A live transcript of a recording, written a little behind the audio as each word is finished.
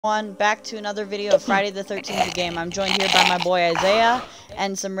Back to another video of Friday the 13th game. I'm joined here by my boy Isaiah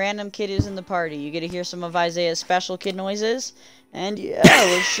and some random kid who's in the party. You get to hear some of Isaiah's special kid noises, and yeah,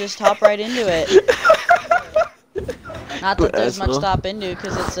 let's just hop right into it. Not that there's much to hop into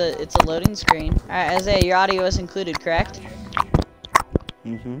because it's a loading screen. All right, Isaiah, your audio is included, correct?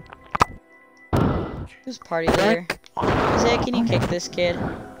 Who's party leader? Isaiah, can you kick this kid?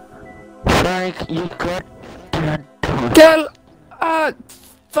 Like you got Kill!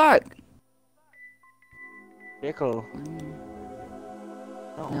 Fuck! Pickle.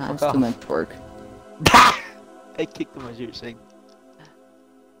 Nah, it's too much torque. I kicked him as you were saying. I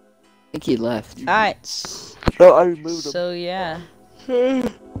think he left. Alright. No, I removed him. So yeah.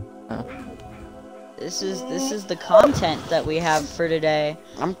 This is the content that we have for today.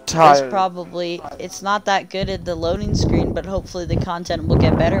 I'm tired. It's not that good at the loading screen, but hopefully the content will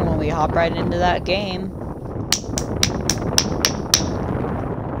get better when we hop right into that game.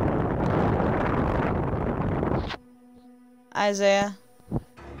 Isaiah,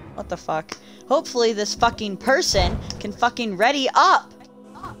 what the fuck? Hopefully this fucking person can fucking ready up.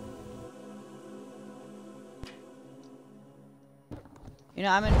 You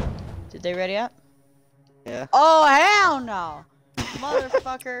know, did they ready up? Yeah. Oh, hell no!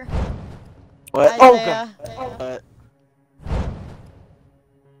 Motherfucker. What? Isaiah. Oh, God.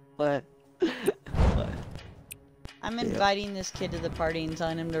 What? What? I'm inviting this kid to the party and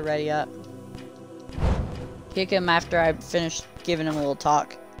telling him to ready up. Kick him after I finish giving him a little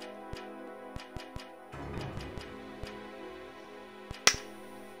talk.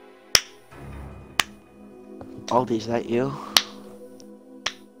 Aldi, is that you?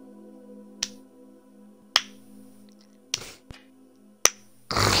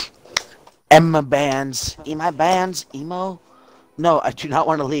 Emma bands. Emo bands? Emo? No, I do not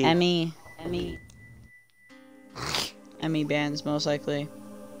want to leave. Emmy bands, most likely.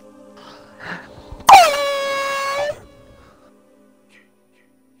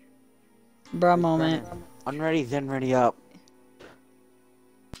 Bruh moment. Unready, then ready up.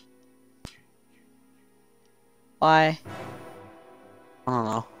 Why? I don't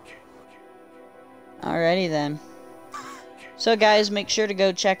know. Alrighty then. So guys, make sure to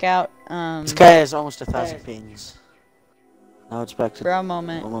go check out This guy has almost 1,000 pings. Now it's back to bruh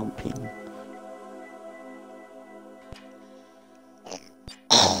moment. normal ping.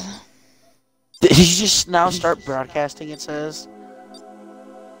 Did he just now start broadcasting, it says?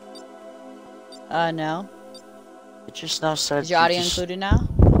 No. It just now started. Is your audio included now?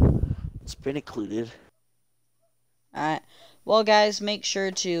 It's been included. Alright. Well guys, make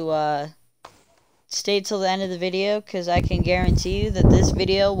sure to stay till the end of the video, because I can guarantee you that this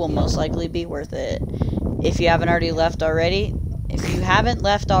video will most likely be worth it. If you haven't left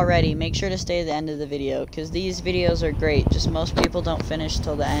already, make sure to stay to the end of the video, because these videos are great, just most people don't finish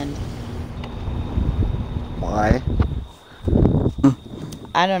till the end. Why?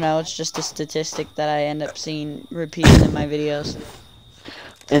 I don't know, it's just a statistic that I end up seeing repeated in my videos.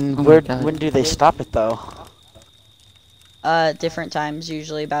 And Oh when do they stop it though? Different times,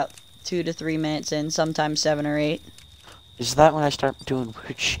 usually about 2 to 3 minutes in, sometimes 7 or 8. Is that when I start doing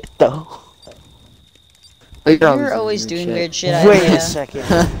weird shit though? You're always doing weird shit, Wait Isaiah. a second.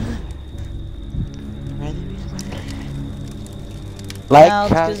 Like, No,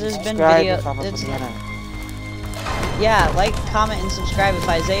 it's 'cause there's been video. Yeah, like, comment, and subscribe if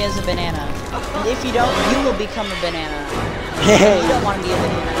Isaiah is a banana. And if you don't, you will become a banana. You don't want to be a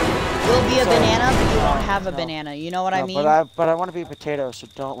banana. You'll be a banana, but you won't have a banana. You know what I mean? But I want to be a potato, so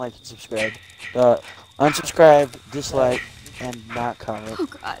don't like and subscribe. Unsubscribe, dislike, and not comment. Oh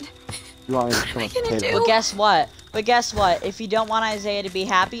God. You want me to become a potato? But guess what? If you don't want Isaiah to be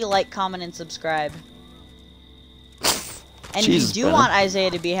happy, like, comment, and subscribe. And Jesus, if you do brother. want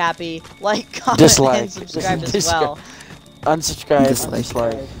Isaiah to be happy, like, comment, Dislike. and subscribe as Dislike. well. Unsubscribe, Dislike.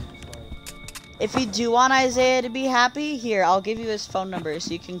 dislike. If you do want Isaiah to be happy, here, I'll give you his phone number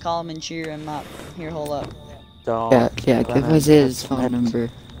so you can call him and cheer him up. Here, hold up. Don't. Yeah, give Isaiah his phone number.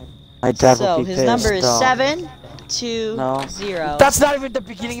 My dad So, will be his pissed. number is Don't. 720. That's not even the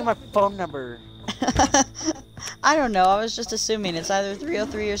beginning of my phone number. I don't know, I was just assuming it's either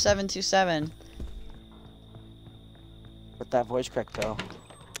 303 or 727. With that voice crack though.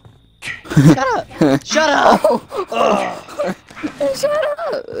 Shut up! Shut up! Shut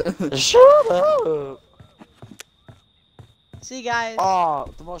up! See, guys? Oh,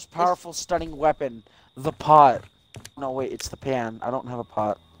 the most powerful stunning weapon. The pot. No, wait, it's the pan. I don't have a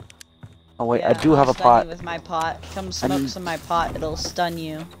pot. Oh, wait, I do have a I'll stun pot. you with my pot. Come smoke some of my pot, it'll stun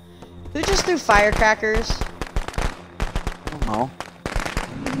you. Who just threw firecrackers? I don't know.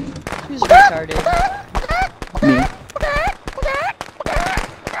 Who's retarded? Me.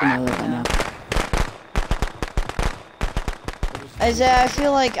 You know that by now. Isaiah, I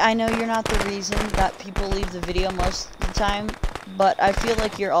feel like I know you're not the reason that people leave the video most of the time, but I feel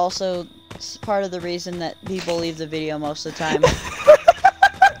like you're also part of the reason that people leave the video most of the time.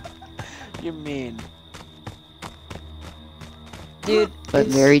 You mean? Dude, But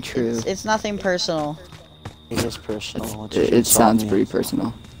very true. It's nothing personal. It is personal. It sounds pretty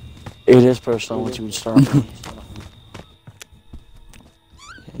personal. It is personal once you start me.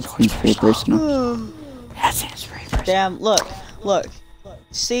 It's pretty personal. That sounds very personal. Damn, look.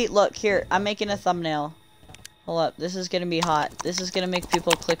 See, look, here, I'm making a thumbnail. Hold up, this is gonna be hot. This is gonna make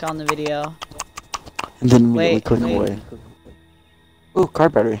people click on the video. And then immediately Wait, click wait. away. Ooh, car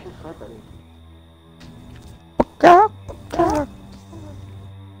battery.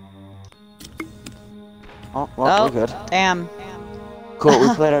 Oh, well, Oh, we're good. damn. Cool,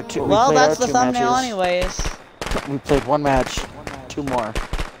 we played our two. Well, we played that's our the two thumbnail matches. anyways. We played one match. Two more.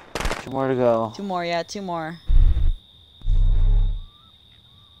 Two more to go. Two more, yeah, two more.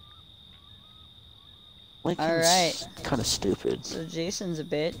 Lincoln's Alright. kind of stupid. So Jason's a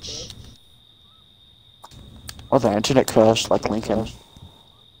bitch. Oh, the internet crashed like Lincoln.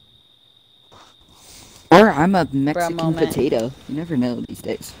 Or I'm a Mexican moment. potato. You never know these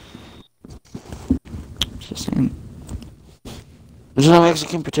days. Just saying. Isn't a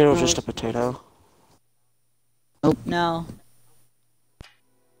Mexican potato just a potato? No.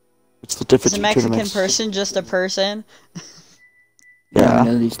 What's the difference Is a between Mexican person just a person? You never Yeah.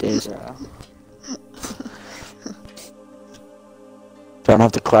 know these days. Don't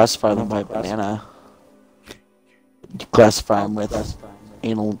have to classify them by banana. You classify them with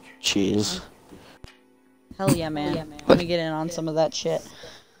anal cheese. Hell yeah, man. Let me get in on some of that shit.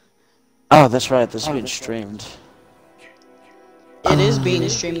 Oh, that's right. This is being streamed. It is being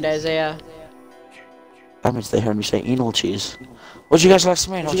streamed, Isaiah. That means they heard me say anal cheese. What'd you guys like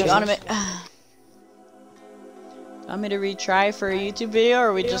some anal Do cheese? you want me to retry for a YouTube video, or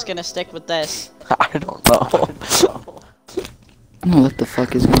are we just gonna stick with this? I don't know. I don't know what the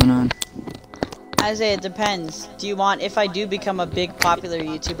fuck is going on. Isaiah, it depends. Do you want, if I do become a big popular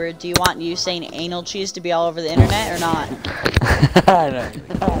YouTuber, do you want you saying anal cheese to be all over the internet or not? I don't.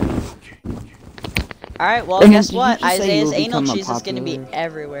 Alright, well, And guess did you what? just say Isaiah's you will anal become a cheese is gonna be popular?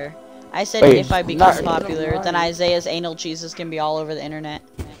 everywhere. I said Wait, if I become not- popular, then Isaiah's anal cheese is gonna be all over the internet.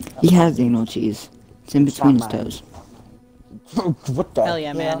 He has anal cheese. It's in between his not mine. toes. What the? Hell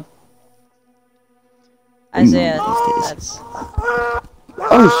yeah, man. Mm, Isaiah, these days. that's...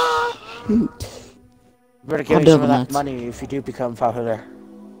 Oh, shoot. You better I'll give me some of double that nuts. money if you do become popular.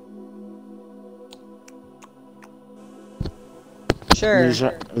 Sure. The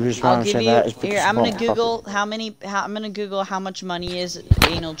reason why I'll I'm give saying you. that is because Here, I'm you gonna won't Google I'm gonna Google how much money is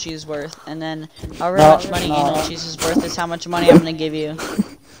anal cheese worth, and then however No, much money no. anal cheese is worth is how much money I'm gonna give you.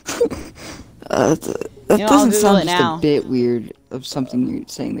 That You know, I'll doesn't Google sound it just now. a bit weird of something you're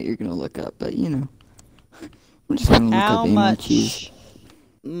saying that you're gonna look up, but you know. We're just gonna look How up anal cheese.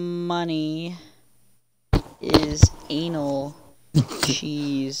 much money is anal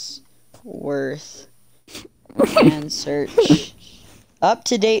cheese worth? And search.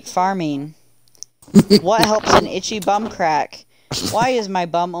 Up-to-date farming. What helps an itchy bum crack? Why is my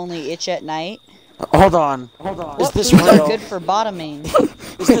bum only itch at night? Hold on. Is What this foods real? are good for bottoming? Is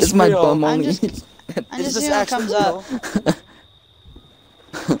this It's my real? bum I'm only. just- I'm Is just this seeing what actually comes real?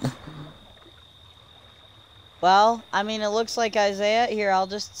 up. Well, I mean, it looks like Isaiah. Here, I'll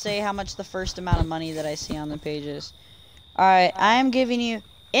just say how much the first amount of money that I see on the pages. Alright, I am giving you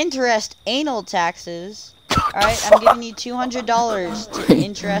interest anal taxes. Alright, I'm giving you $200 to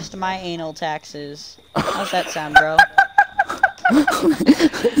interest my anal taxes. How's that sound, bro?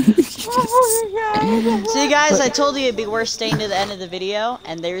 See, guys, I told you it'd be worth staying to the end of the video,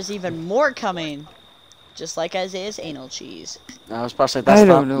 and there's even more coming. Just like Isaiah's anal cheese. I was about to say that's I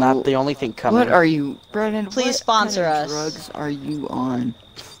don't know. not the only thing coming. What are you, Brennan? Please what sponsor kind of us. drugs are you on?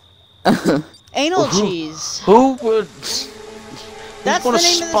 Anal Who- cheese. Who would? That's the gonna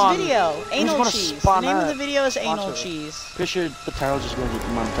name spawn- of this video. Anal gonna cheese. The spawn name of a the video is anal sponsor? cheese. Pretty sure the title just gonna get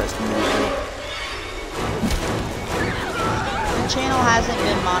demonetized immediately. The channel hasn't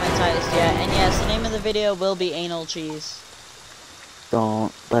been monetized yet, and yes, the name of the video will be anal cheese.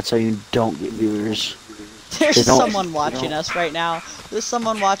 Don't. That's how you don't get viewers. There's They don't- someone watching us right now. There's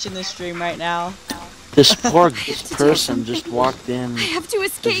someone watching this stream right now. This poor person just walked in. I have to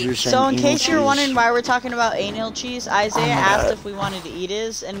escape. So in case you're wondering why we're talking about anal cheese, Isaiah asked if we wanted to eat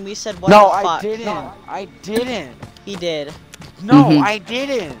his, and we said, what No, the I fuck? didn't. I didn't. He did. No, Mhm. I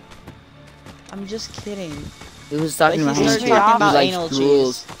didn't. I'm just kidding. He was But talking he about how started he talking about likes anal drools.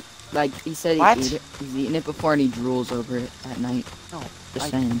 cheese. Like he said, What? he's eaten it before and he drools over it at night. Just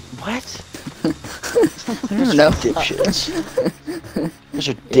saying. What? I don't know. Dipshits. Those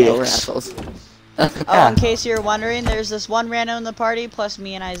are Yeah, we're dicks. assholes. Oh, in case you're wondering, there's this one rando in the party, plus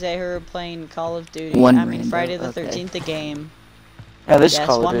me and Isaiah who are playing Call of Duty. One I mean, rando, Friday the okay. 13th, the game. Yeah, this is Yes,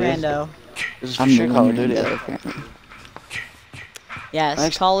 Call of one Duty. rando. This is for I'm sure the Call one of Duty. rando, apparently. Yes,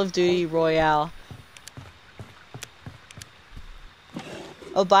 Thanks. Call of Duty Royale.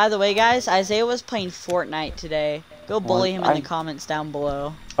 Oh, by the way, guys, Isaiah was playing Fortnite today. Go bully him in the comments down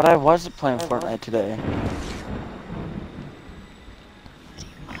below. But I wasn't playing Fortnite today.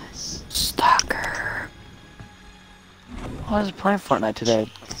 Stalker. I wasn't playing Fortnite today.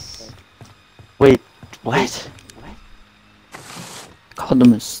 Wait, what? Called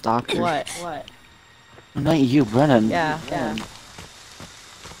him a stalker. What? What? Not you, Brennan. Yeah, yeah.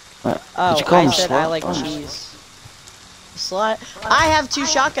 What? Oh, Did you call I him said slut? I like Oh. cheese. Slut? I have 2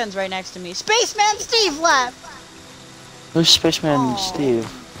 shotguns right next to me. Spaceman Steve left! Who's Spaceman Oh. Steve?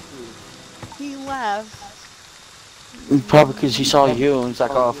 He left. Probably because he saw you and he's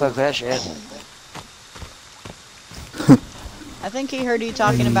like, oh, fuck that shit. I think he heard you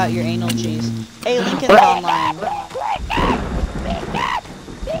talking about your anal cheese. Hey, Lincoln's online.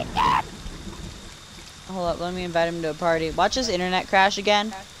 Hold up, let me invite him to a party. Watch his internet crash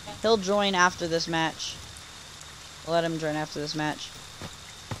again. He'll join after this match. We'll let him join after this match.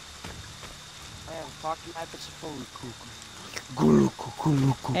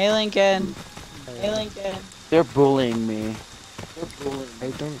 Hey, Lincoln. Hey, Lincoln. They're bullying me. I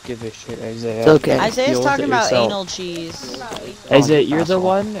don't give a shit, Isaiah. It's okay. Isaiah's Deal with talking it about yourself. anal cheese. Isaiah, you're the asshole.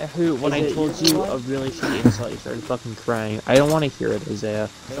 one who, when I told you a really shitty insult, you started fucking crying. I don't want to hear it, Isaiah.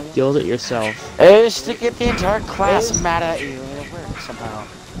 Deal with it yourself. I used to get the entire class mad at you and it worked somehow.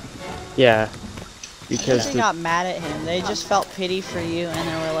 Yeah. Because They the, got mad at him. They just felt pity for you, and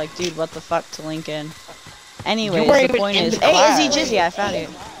they were like, dude, what the fuck to Lincoln. Anyways, weren't the even point in is... the Hey, class. Izzy Jizzy, I found you.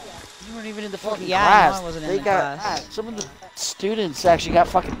 You weren't even in the fucking yeah, I class. know I wasn't in They the got, class. Some of the students actually got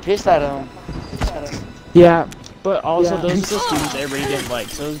fucking pissed at him. yeah, but also those are the students everybody didn't like.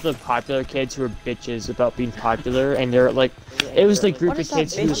 So those are the popular kids who were bitches about being popular, and they're like, it was the group What of is that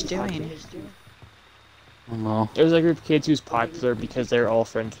kids who was bitch doing? I don't know. It was a group of kids who was popular because they were all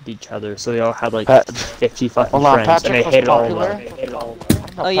friends with each other, so they all had like Pat- 50 fucking Hold on, friends, and they Patrick was hated all popular? of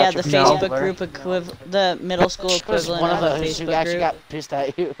them. Oh yeah, the No. Facebook group the middle school Patrick was equivalent one of of the those who Facebook actually group. got pissed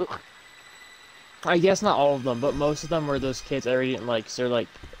at you. I guess not all of them, but most of them were those kids I already didn't like. So they're like,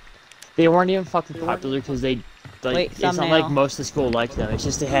 they weren't even fucking popular because they, like, Wait, it's not thumbnail. like most of the school liked them. It's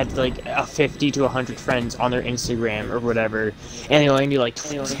just they had like 50 to 100 friends on their Instagram or whatever, and they only knew like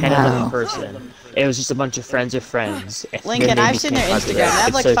 10 of them Wow. in person. It was just a bunch of friends of friends. and Lincoln, they I've seen their became Instagram. popular. They have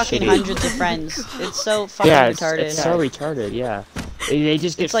It's like so fucking shitty. hundreds of friends. It's so fucking Yeah, retarded. it's so retarded. Yeah, they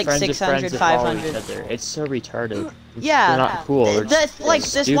just get It's like friends 600, of friends that follow each 500. other. It's so retarded. Yeah, They're not cool. They're like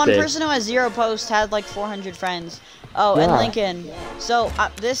just this one stupid. person who has 0 posts had like 400 friends. Oh, and Yeah. Lincoln. So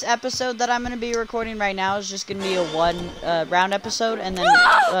this episode that I'm gonna be recording right now is just gonna be a round episode, and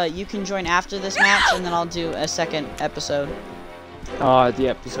then you can join after this match, and then I'll do a second episode. The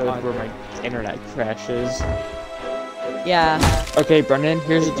episode where my internet crashes. Yeah. Okay, Brendan,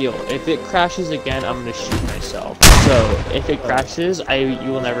 here's the deal. If it crashes again, I'm gonna shoot myself. So if it crashes, you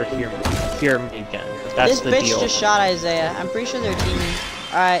will never hear me again. That's This the bitch deal. just shot Isaiah. I'm pretty sure they're teaming.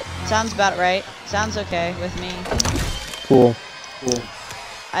 Alright, sounds about right. Sounds okay with me. Cool.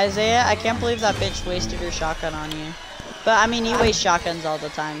 Isaiah, I can't believe that bitch wasted her shotgun on you. But, I mean, you waste shotguns all the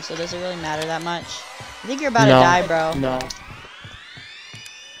time, so does it really matter that much? I think you're about to No. die, bro. No.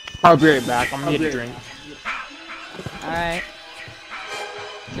 I'll be right back. I'm gonna get a drink. Alright.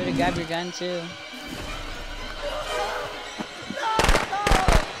 Should've grabbed your gun, too.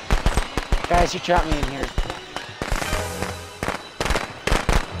 Guys, he trapped me in here.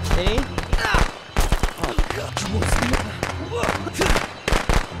 Did he?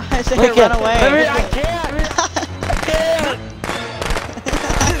 Isaiah, Lincoln, run away. I can't! I can't!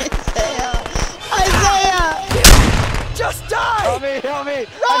 Isaiah! Just die! Help me, help me!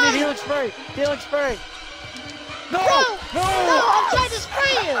 I need healing spray! Healing spray! No! No! I'm trying to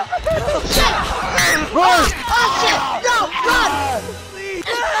spray you! Shit! Run! Oh shit! No! Run!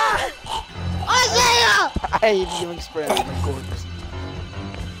 Isaiah! I need healing spray on my corpse.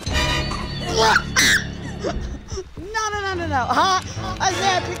 No. Huh?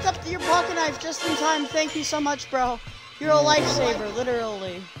 Isaiah, I picked up your pocket knife just in time. Thank you so much, bro. You're a lifesaver,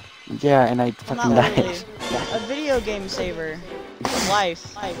 literally. Yeah, and I Well, fucking not literally. died. A video game saver. Of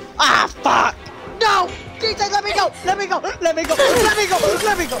life. Ah, fuck! No! Jesus, let me go! Let me go! Let me go! Let me go!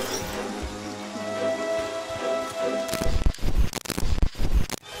 Let me go!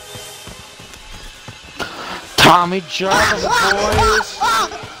 Tommy Jarvis, boys.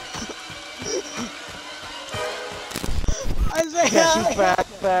 Get you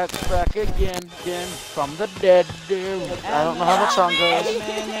back again from the dead, dude. I don't know how that song goes.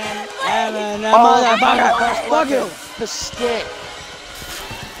 Oh, fuck you! The stick.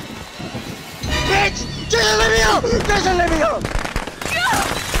 Bitch! Jason, leave me out! Jason, leave me out!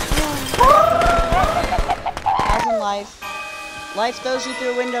 As in life. Life throws you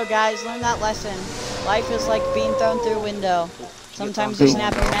through a window, guys. Learn that lesson. Life is like being thrown through a window. Sometimes you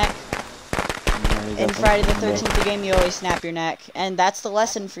snap your neck. In Friday the 13th the game, you always snap your neck. And that's the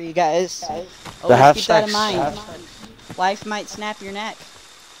lesson for you guys. Always keep that in mind. Life might snap your neck.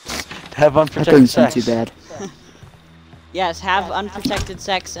 Have That unprotected doesn't sound sex. too bad. Yes, have unprotected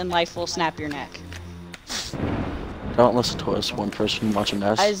sex and life will snap your neck. Don't listen to us, one person watching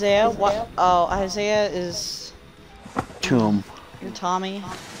us. Isaiah, what? Oh, Isaiah is... Tomb. You're Tommy.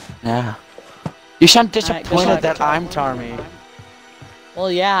 Yeah. You sound Alright, good disappointed luck. that I'm Tommy.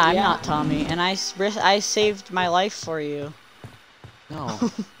 Well, yeah, I'm not Tommy, and I saved my life for you. No.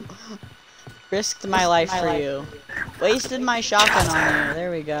 Risked my life for you. Wasted my shotgun on you. There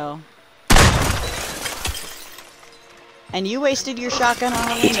we go. And you wasted your shotgun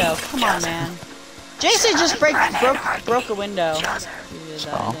on a window. Come on, man. Jason just broke a window. He did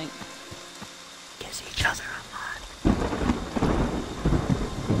that, I think.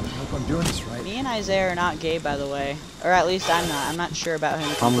 I'm doing this right. Me and Isaiah are not gay, by the way. Or at least I'm not. I'm not sure about him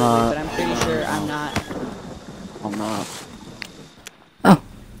completely, not. but I'm pretty sure I'm not. I'm not. Oh,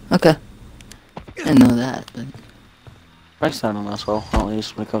 okay. I didn't know that, but Frank's not an asshole, at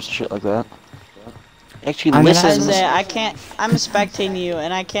least when it comes to shit like that. Actually, I mean, listen. Isaiah, I can't. I'm spectating you,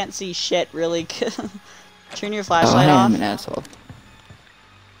 and I can't see shit really. Turn your oh, flashlight I off. am an asshole.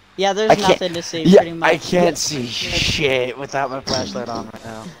 Yeah, there's I can't- nothing to see, pretty much. I can't see shit without my flashlight on right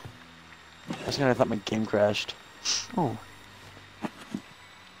now. I was gonna thought my game crashed. Oh,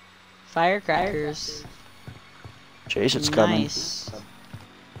 Firecrackers. Jason's coming. Nice.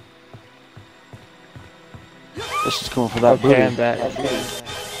 This is coming for that Okay, I'm booty. back.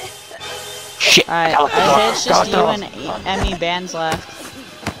 Shit! Alright, Out the door, Isaiah, it's just out you the door. and Emmy bands left.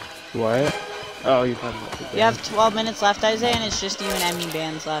 What? Oh, you're talking about the You have 12 minutes left, Isaiah, and it's just you and Emmy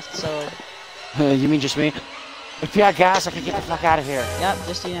bands left, so... You mean just me? If you had gas, I could get the fuck out of here. Yep,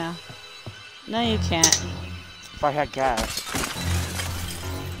 just you now. No, you can't. If I had gas.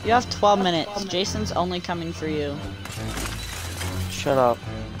 You have 12 minutes. Jason's only coming for you. Shut up.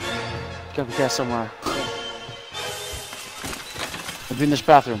 Gotta be gas somewhere. I'll be in this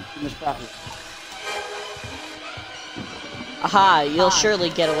bathroom. Aha, you'll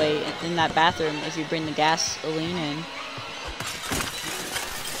surely get away in that bathroom if you bring the gasoline in.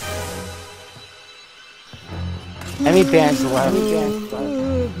 Any bands left?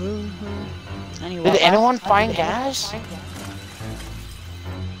 Anyway, Did anyone find gas? I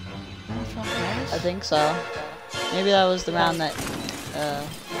think so. Maybe that was the round that,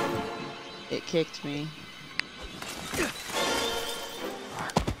 it kicked me.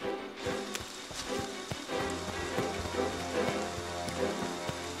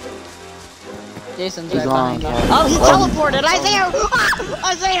 Jason's He's right gone, behind you. Kevin. Oh, he teleported! Isaiah!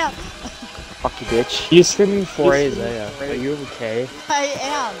 Ah, Isaiah! Fuck you, bitch. You screaming for Isaiah. Are you okay? I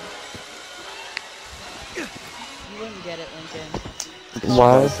am! You wouldn't get it, Lincoln. It's called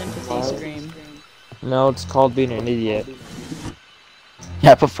Why? a sympathy scream. No, it's called being an idiot.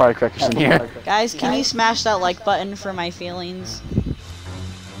 Yeah, put firecrackers in here. Guys, can you smash that like button for my feelings?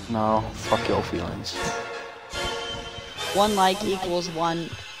 No, fuck your feelings. 1 like equals 1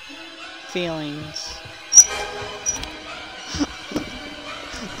 feelings.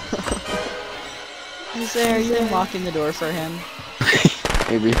 Isaiah, are you unlocking the door for him?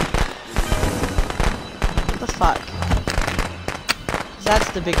 Maybe. What the fuck? That's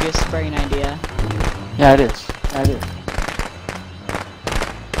the biggest brain idea. Yeah, it is. Yeah, it is.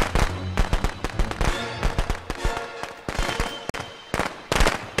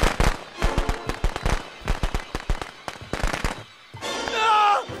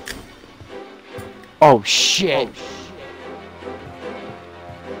 Oh shit!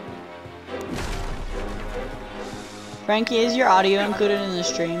 Frankie, is your audio included in the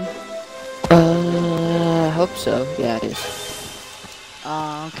stream? I hope so. Yeah, it is.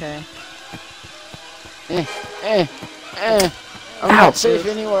 Oh, okay. I'm Ow. not safe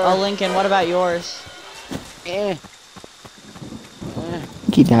anywhere. Oh, Lincoln, what about yours? Eh. I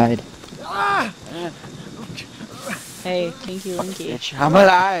think he died. Hey, Kinky Linky. Bitch, I'm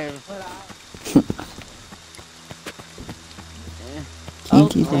alive. Oh,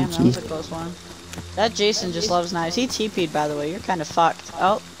 Kinky damn, that was a Dinky. close one. That Jason just loves knives. He TP'd, by the way. You're kind of fucked.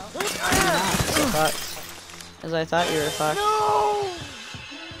 Oh. You're not so fucked. Because I thought you were fucked.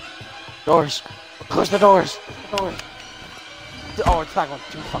 Doors. Close the doors. Oh, it's not going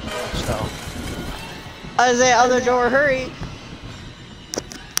too fucking much though. Isaiah, other door, hurry!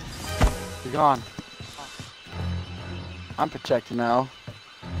 You're gone. I'm protected now.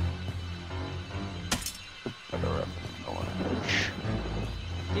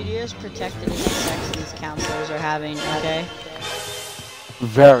 Dude, you're as protected as the sex these counselors are having, okay?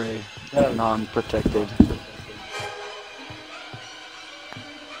 Very non-protected.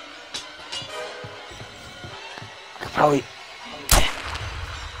 I could probably.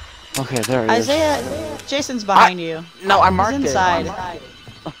 Okay, there it is. Isaiah, Jason's behind you. No, I He's marked inside. it.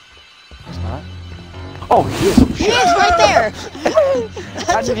 It's not. Oh, he is. He is right there! I That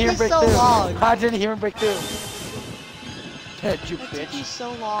didn't took hear me him break so through. long. I didn't hear him break through. Ted, you That took me bitch.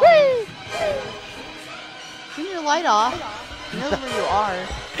 so long. Turn your light off. He knows where you are.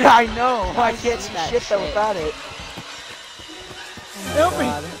 I know. I can't see that shit though shit. without it. Help me!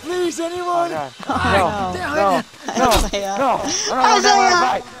 God. Please, Oh anyone! god. Oh, No. No. Isaiah. No.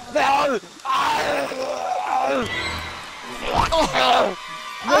 Isaiah!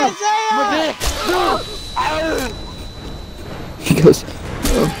 Isaiah! He goes, oh,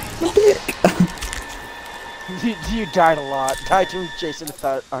 my dick. You died a lot. Died to Jason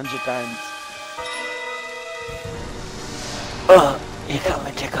 100 times. You got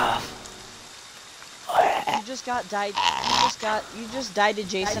my dick off. You just got died. You just died to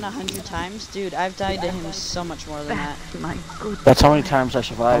Jason 100 times, dude. I've died to him so much more than that. My good. That's how many times I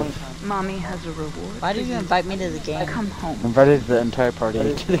survived. Mommy has a reward. Why did you invite me to the game? Come home. Invited the entire party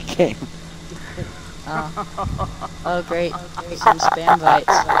to the game. Oh, great. Some spam bites.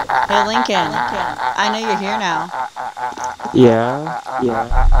 Hey, Lincoln. I know you're here now. Yeah.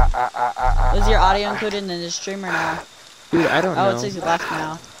 Was your audio included in the streamer now? Dude, I don't Oh, know. it says you left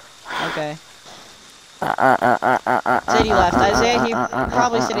now. Okay. Said he left. Isaiah, he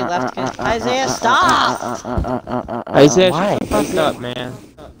probably said he left. Isaiah, stop! Isaiah, why? shut the fuck up, man.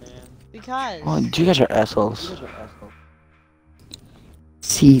 Because. Oh, you guys are assholes.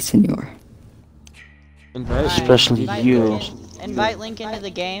 Si, senor. Invite me. Especially Invite you. Invite Lincoln to the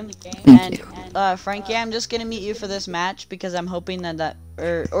game. Thank you. And, Frankie, I'm just gonna meet you for this match because I'm hoping that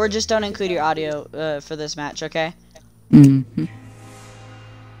or just don't include your audio, for this match, okay? Mm-hmm.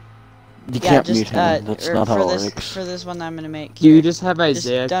 You Yeah, can't just, mute him. That's or not for how it this, works. for this one that I'm gonna make. Do you here. just have Just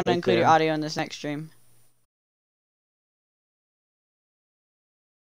Isaiah? don't sit include there? your audio in this next stream.